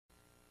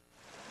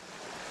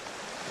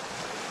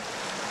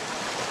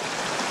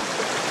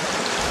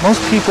Most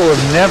people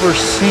have never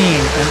seen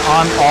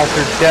an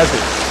unaltered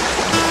desert.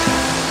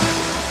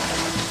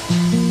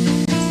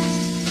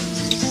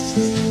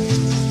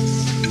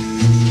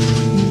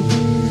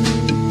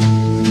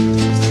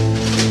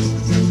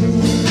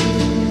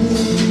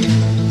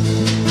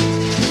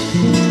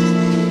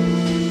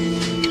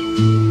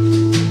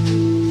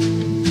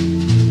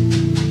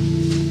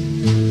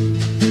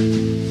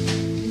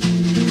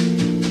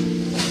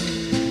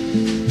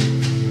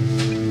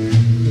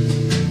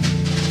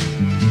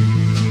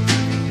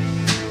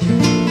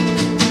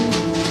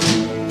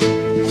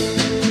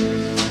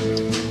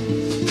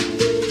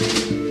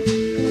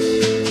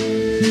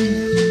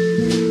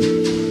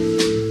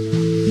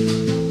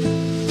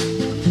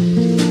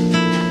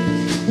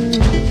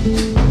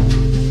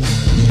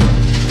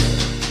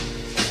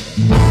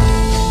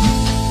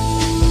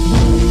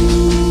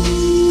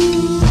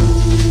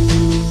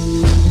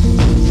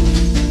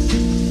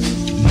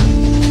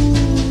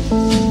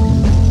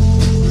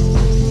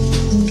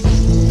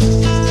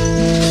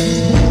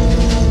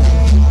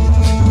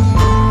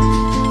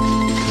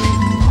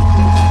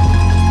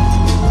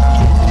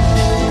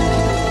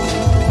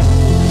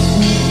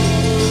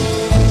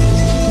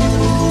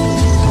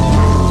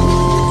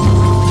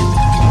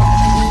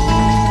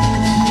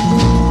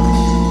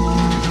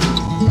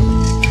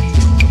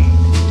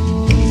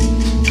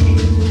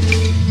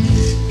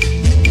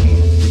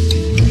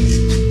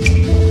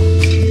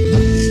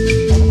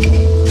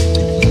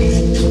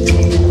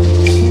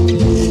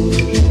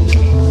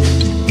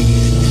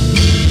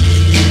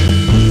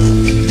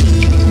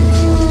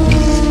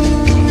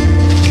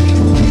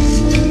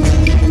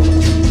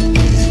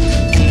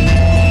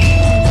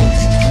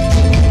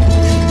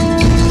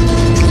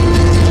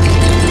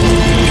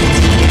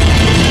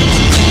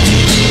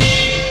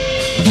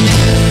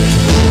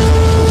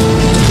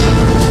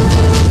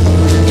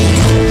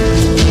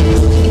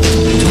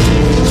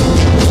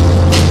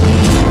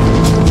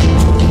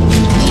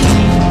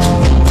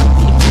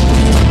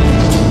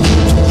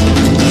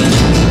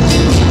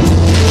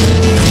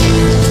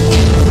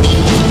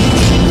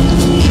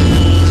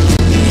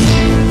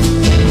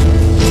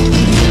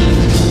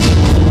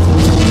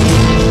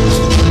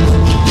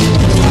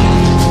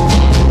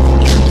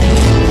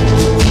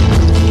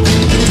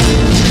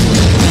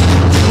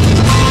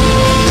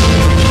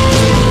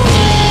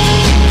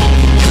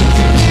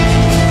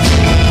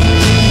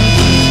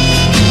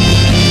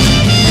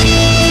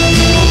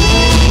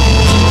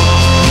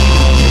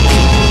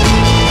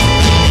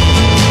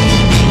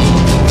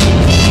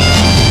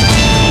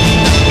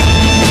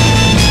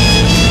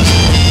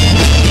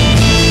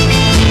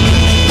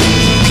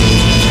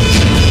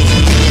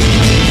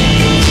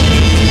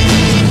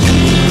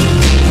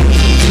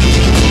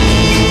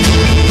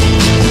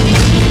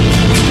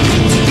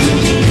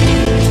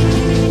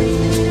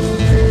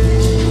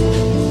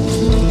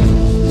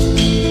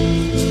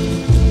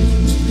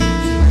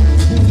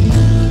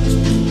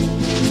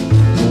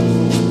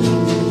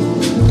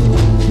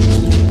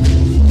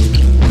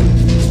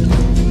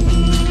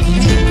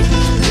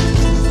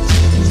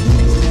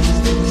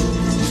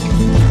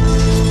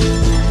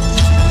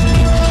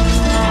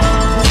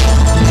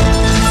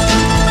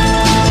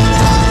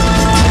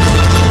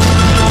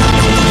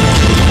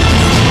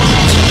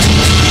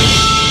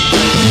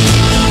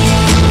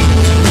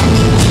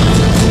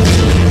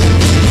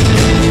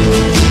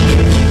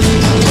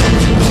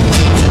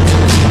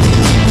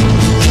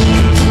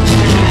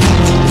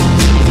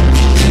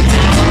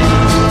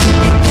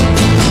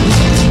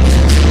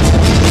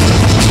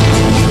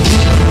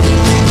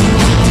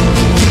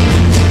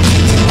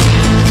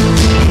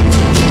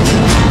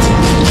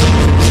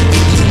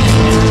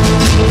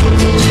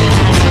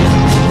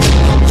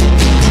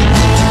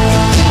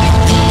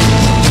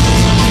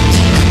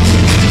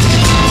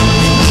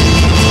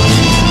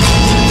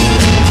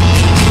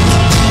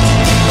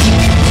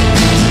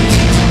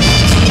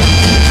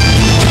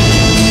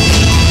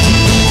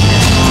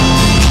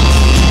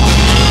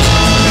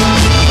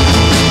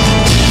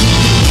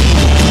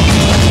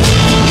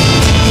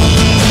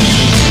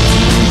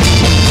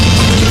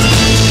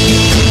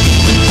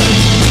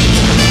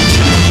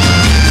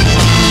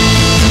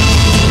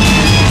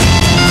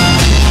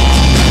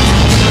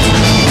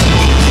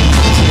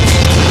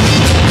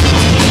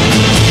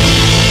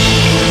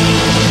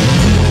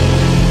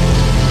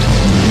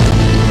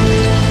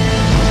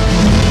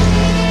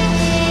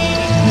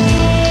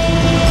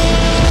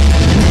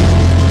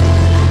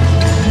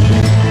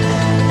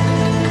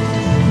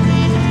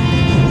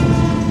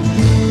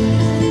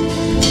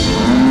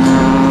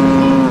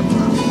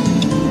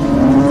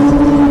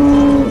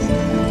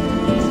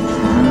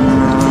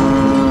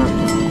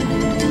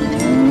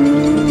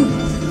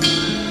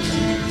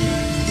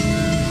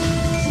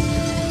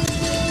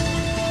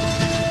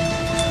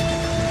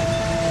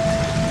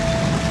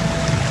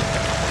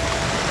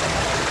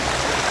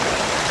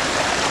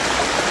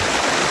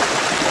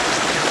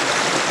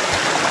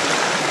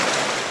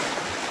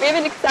 We have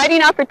an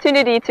exciting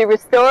opportunity to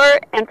restore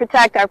and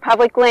protect our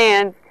public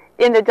lands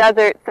in the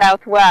desert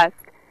Southwest.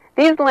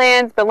 These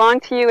lands belong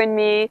to you and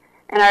me,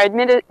 and are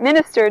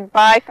administered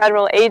by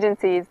federal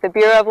agencies, the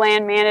Bureau of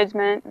Land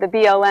Management, the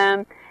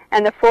BLM,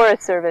 and the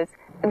Forest Service.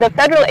 The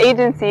federal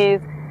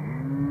agencies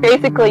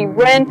basically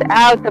rent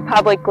out the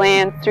public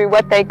lands through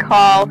what they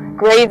call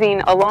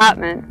grazing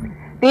allotments.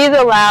 These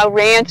allow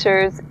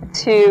ranchers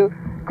to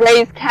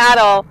graze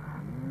cattle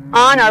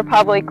on our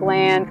public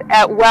lands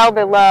at well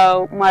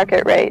below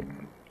market rates.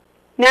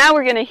 Now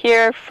we're going to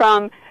hear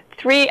from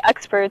three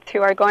experts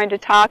who are going to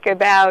talk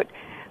about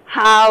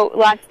how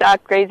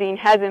livestock grazing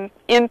has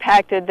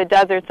impacted the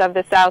deserts of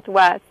the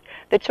Southwest,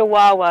 the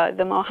Chihuahua,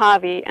 the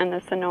Mojave, and the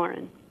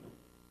Sonoran.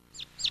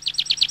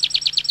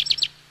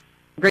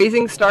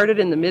 Grazing started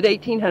in the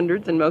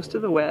mid-1800s in most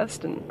of the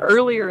West and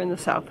earlier in the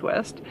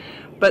Southwest,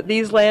 but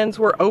these lands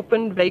were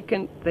open,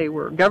 vacant. They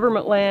were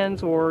government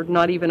lands or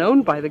not even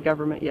owned by the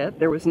government yet.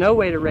 There was no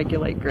way to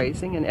regulate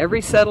grazing, and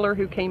every settler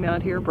who came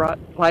out here brought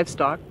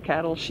livestock,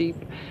 cattle, sheep,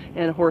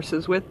 and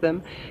horses with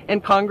them,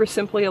 and Congress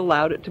simply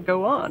allowed it to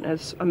go on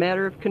as a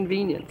matter of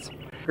convenience.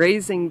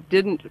 Grazing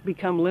didn't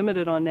become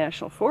limited on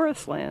national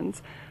forest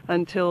lands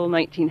until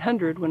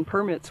 1900 when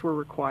permits were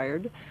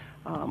required.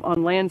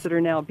 On lands that are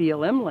now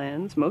BLM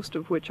lands, most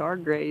of which are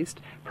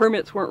grazed,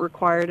 permits weren't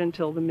required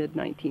until the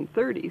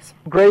mid-1930s.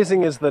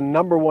 Grazing is the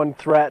 #1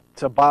 threat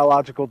to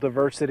biological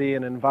diversity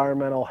and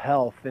environmental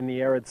health in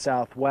the arid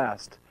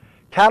Southwest.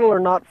 Cattle are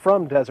not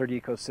from desert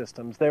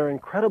ecosystems. They're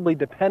incredibly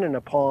dependent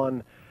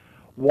upon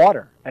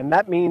water, and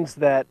that means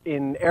that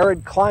in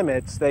arid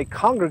climates they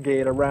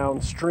congregate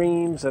around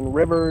streams and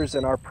rivers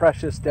and our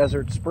precious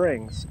desert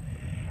springs.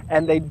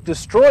 And they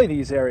destroy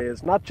these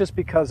areas not just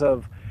because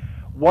of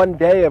one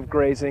day of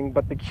grazing,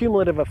 but the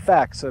cumulative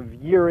effects of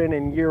year in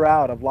and year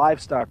out of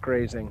livestock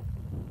grazing.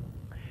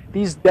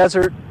 These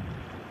desert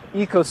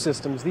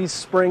ecosystems, these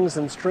springs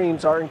and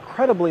streams, are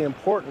incredibly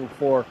important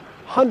for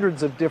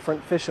hundreds of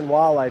different fish and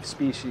wildlife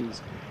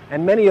species,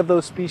 and many of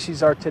those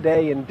species are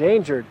today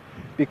endangered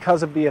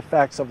because of the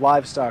effects of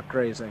livestock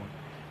grazing.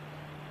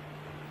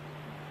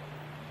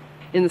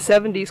 In the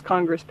 70s,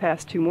 Congress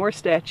passed 2 more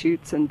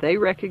statutes, and they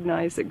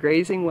recognized that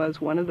grazing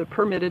was one of the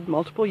permitted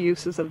multiple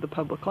uses of the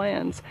public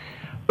lands.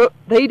 But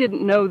they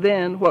didn't know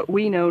then what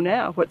we know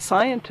now, what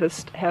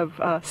scientists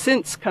have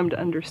since come to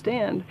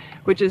understand,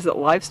 which is that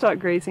livestock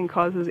grazing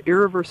causes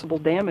irreversible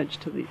damage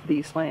to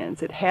these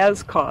lands. It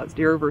has caused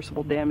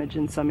irreversible damage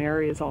in some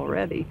areas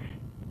already.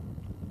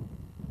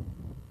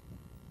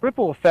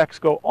 Ripple effects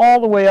go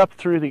all the way up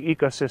through the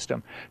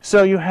ecosystem.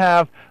 So you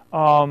have,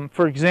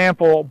 for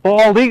example,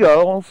 bald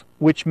eagles,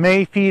 which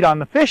may feed on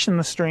the fish in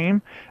the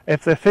stream.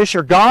 If the fish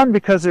are gone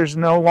because there's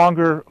no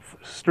longer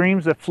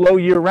streams that flow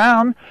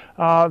year-round,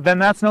 then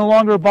that's no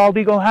longer a bald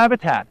eagle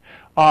habitat.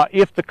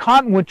 If the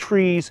cottonwood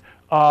trees,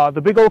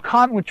 the big old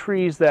cottonwood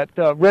trees that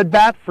red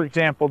bat, for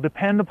example,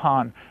 depend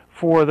upon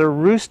for their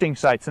roosting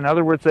sites. In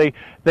other words,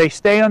 they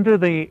stay under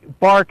the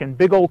bark in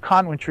big old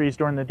cottonwood trees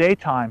during the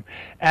daytime.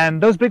 And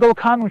those big old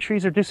cottonwood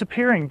trees are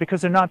disappearing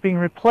because they're not being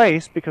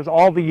replaced because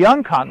all the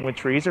young cottonwood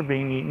trees are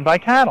being eaten by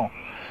cattle.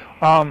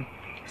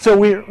 So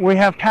we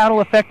have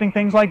cattle affecting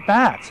things like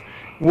bats.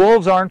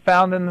 Wolves aren't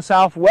found in the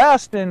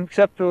Southwest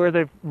except where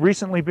they've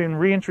recently been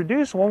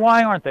reintroduced. Well,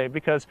 why aren't they?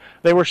 Because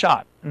they were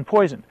shot and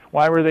poisoned.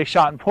 Why were they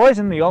shot and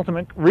poisoned? The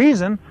ultimate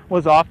reason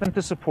was often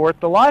to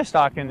support the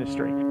livestock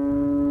industry.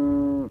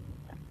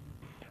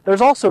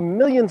 There's also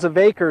millions of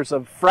acres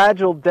of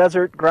fragile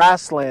desert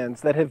grasslands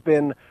that have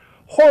been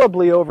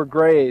horribly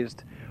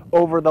overgrazed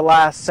over the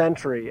last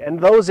century. And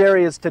those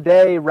areas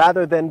today,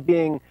 rather than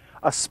being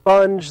a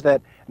sponge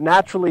that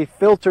naturally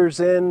filters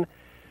in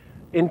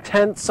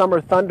intense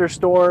summer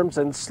thunderstorms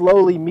and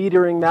slowly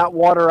metering that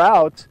water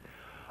out,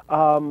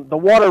 the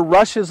water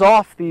rushes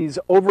off these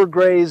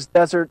overgrazed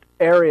desert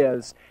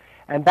areas,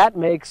 and that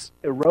makes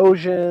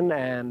erosion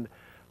and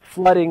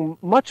flooding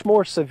much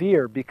more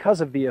severe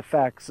because of the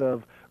effects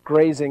of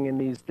grazing in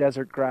these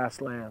desert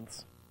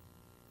grasslands.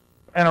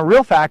 And a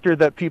real factor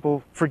that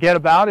people forget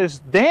about is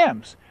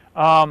dams.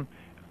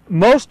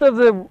 Most of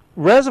the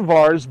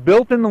reservoirs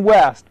built in the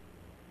West,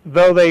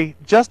 though they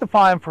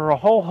justify them for a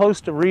whole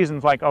host of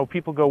reasons, like, oh,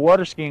 people go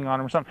water skiing on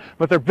them or something,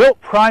 but they're built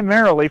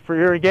primarily for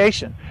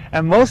irrigation.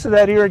 And most of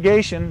that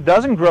irrigation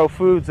doesn't grow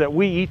foods that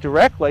we eat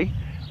directly,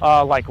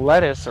 like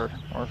lettuce or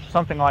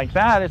something like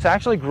that. It's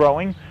actually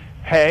growing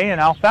hay and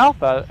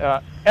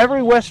alfalfa.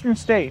 Every Western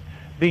state,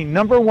 the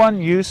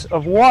 #1 use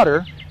of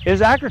water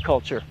is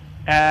agriculture.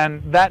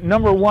 And that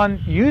 #1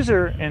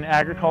 user in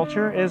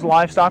agriculture is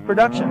livestock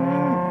production.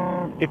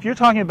 If you're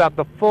talking about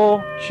the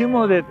full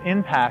cumulative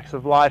impacts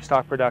of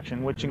livestock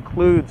production, which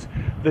includes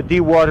the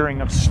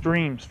dewatering of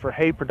streams for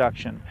hay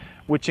production,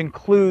 which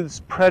includes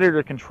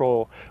predator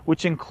control,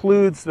 which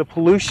includes the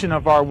pollution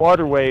of our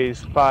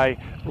waterways by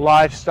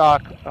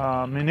livestock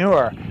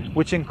manure,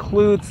 which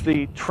includes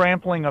the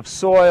trampling of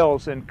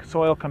soils and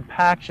soil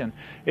compaction.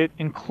 It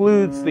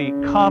includes the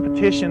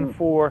competition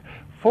for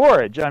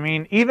forage. I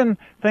mean, even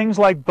things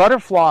like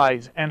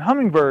butterflies and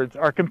hummingbirds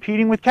are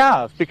competing with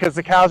cows because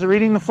the cows are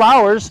eating the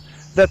flowers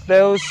that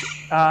those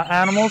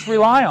animals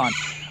rely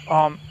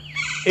on.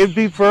 It'd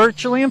be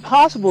virtually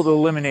impossible to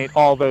eliminate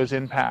all those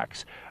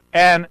impacts.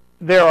 And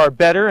there are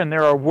better and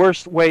there are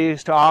worse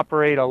ways to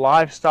operate a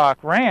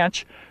livestock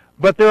ranch,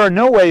 but there are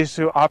no ways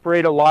to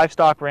operate a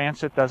livestock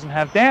ranch that doesn't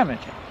have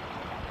damage.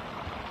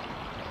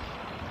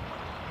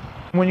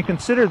 When you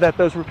consider that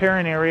those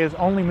riparian areas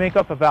only make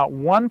up about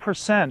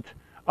 1%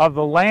 of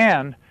the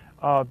land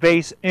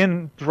base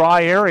in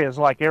dry areas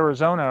like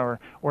Arizona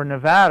or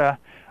Nevada,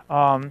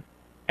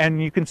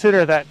 and you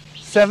consider that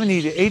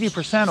 70 to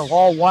 80% of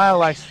all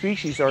wildlife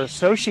species are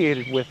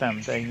associated with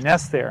them. They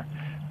nest there,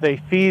 they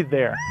feed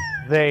there,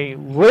 they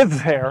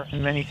live there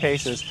in many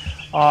cases.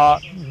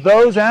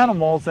 Those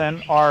animals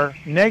then are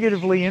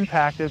negatively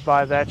impacted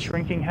by that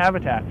shrinking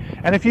habitat.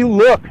 And if you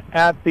look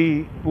at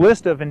the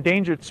list of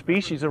endangered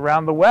species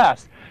around the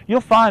West,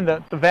 you'll find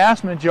that the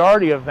vast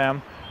majority of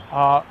them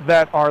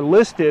that are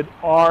listed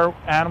are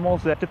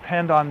animals that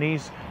depend on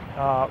these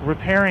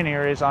riparian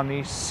areas, on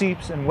these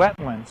seeps and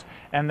wetlands.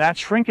 And that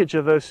shrinkage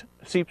of those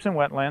seeps and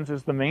wetlands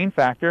is the main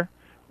factor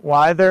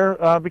why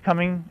they're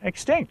becoming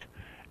extinct.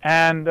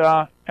 And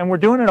we're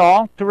doing it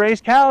all to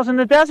raise cows in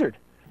the desert.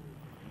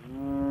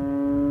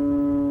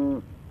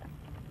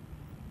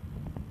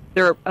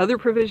 There are other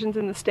provisions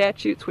in the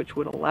statutes which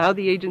would allow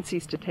the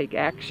agencies to take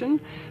action.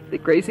 The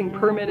grazing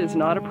permit is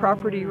not a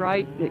property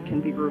right. It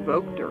can be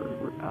revoked or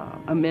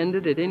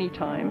amended at any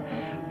time.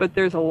 But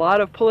there's a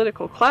lot of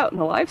political clout in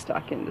the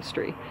livestock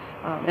industry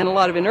and a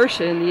lot of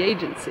inertia in the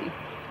agency.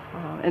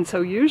 And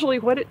so usually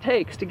what it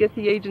takes to get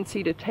the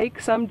agency to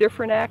take some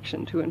different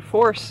action to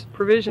enforce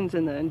provisions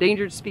in the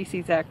Endangered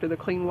Species Act or the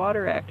Clean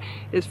Water Act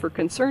is for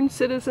concerned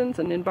citizens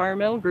and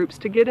environmental groups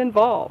to get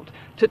involved,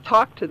 to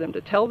talk to them,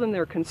 to tell them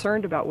they're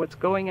concerned about what's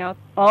going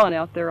on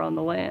out there on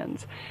the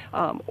lands.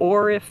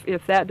 Or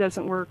if that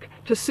doesn't work,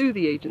 to sue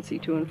the agency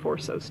to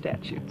enforce those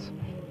statutes.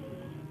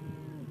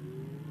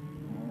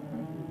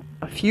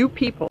 A few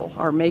people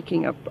are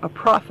making a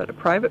profit, a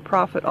private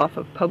profit, off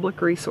of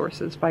public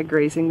resources by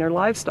grazing their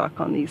livestock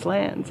on these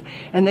lands.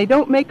 And they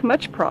don't make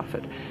much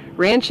profit.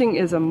 Ranching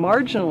is a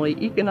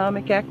marginally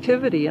economic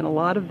activity in a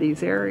lot of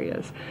these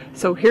areas.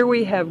 So here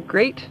we have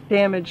great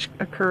damage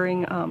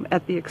occurring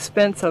at the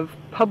expense of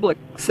public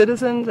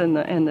citizens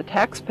and the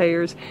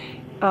taxpayers,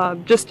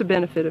 just to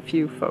benefit a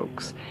few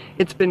folks.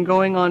 It's been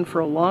going on for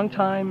a long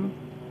time.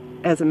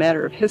 As a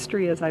matter of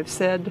history, as I've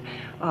said,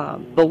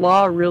 the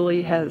law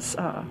really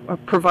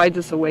provides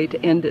us a way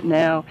to end it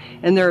now,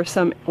 and there are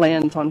some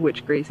lands on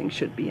which grazing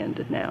should be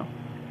ended now.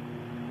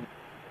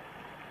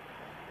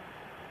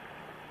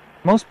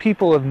 Most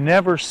people have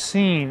never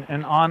seen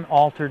an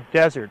unaltered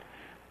desert.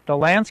 The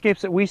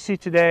landscapes that we see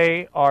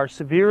today are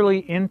severely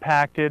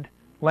impacted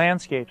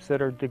landscapes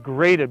that are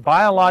degraded,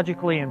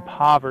 biologically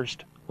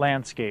impoverished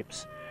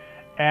landscapes.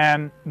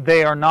 And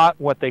they are not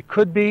what they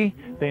could be,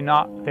 they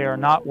are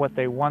not what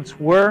they once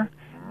were,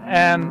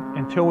 and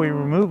until we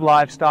remove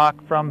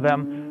livestock from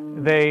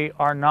them, they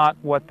are not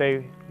what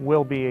they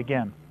will be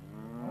again.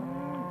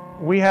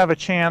 We have a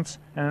chance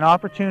and an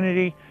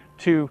opportunity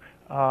to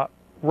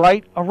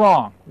right a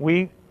wrong.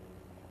 We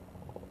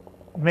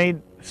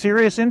made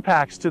serious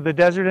impacts to the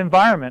desert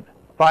environment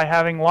by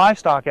having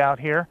livestock out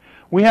here.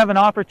 We have an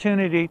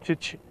opportunity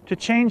to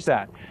change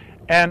that.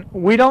 And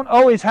we don't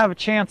always have a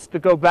chance to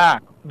go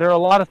back. There are a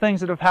lot of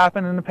things that have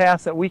happened in the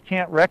past that we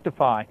can't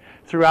rectify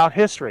throughout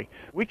history.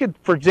 We could,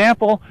 for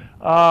example,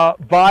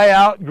 buy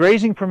out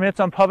grazing permits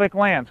on public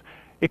lands.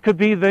 It could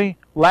be the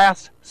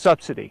last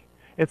subsidy.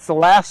 It's the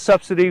last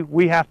subsidy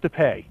we have to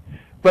pay.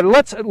 But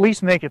let's at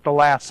least make it the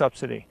last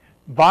subsidy.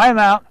 Buy them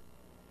out,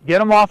 get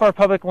them off our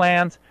public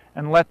lands,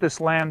 and let this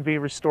land be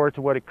restored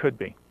to what it could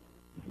be.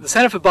 The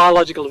Center for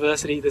Biological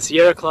Diversity, the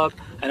Sierra Club,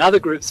 and other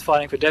groups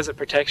fighting for desert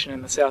protection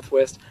in the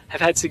Southwest have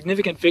had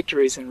significant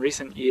victories in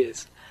recent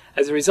years.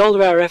 As a result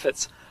of our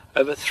efforts,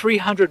 over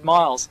 300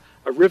 miles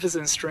of rivers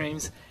and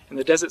streams in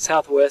the desert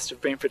Southwest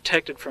have been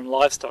protected from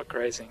livestock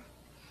grazing.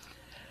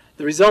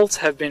 The results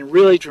have been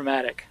really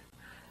dramatic.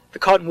 The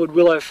cottonwood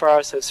willow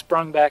forests have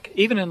sprung back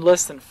even in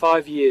less than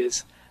 5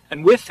 years,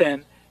 and with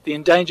them, the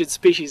endangered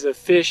species of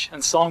fish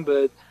and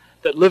songbird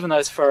that live in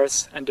those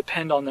forests and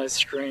depend on those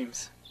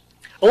streams.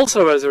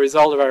 Also, as a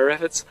result of our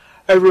efforts,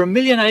 over 1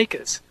 million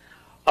acres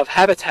of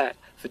habitat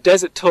for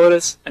desert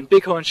tortoise and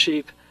bighorn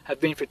sheep have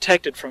been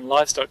protected from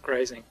livestock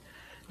grazing.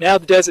 Now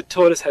the desert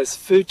tortoise has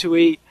food to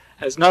eat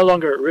and is no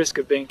longer at risk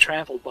of being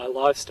trampled by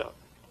livestock.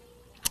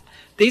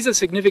 These are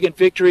significant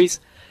victories,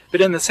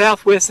 but in the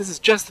Southwest this is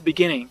just the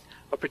beginning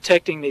of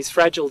protecting these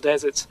fragile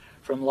deserts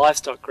from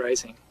livestock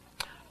grazing.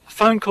 A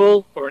phone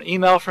call or an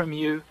email from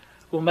you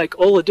will make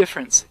all the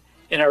difference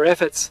in our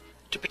efforts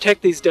to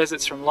protect these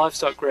deserts from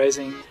livestock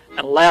grazing and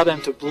allow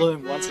them to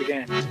bloom once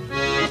again.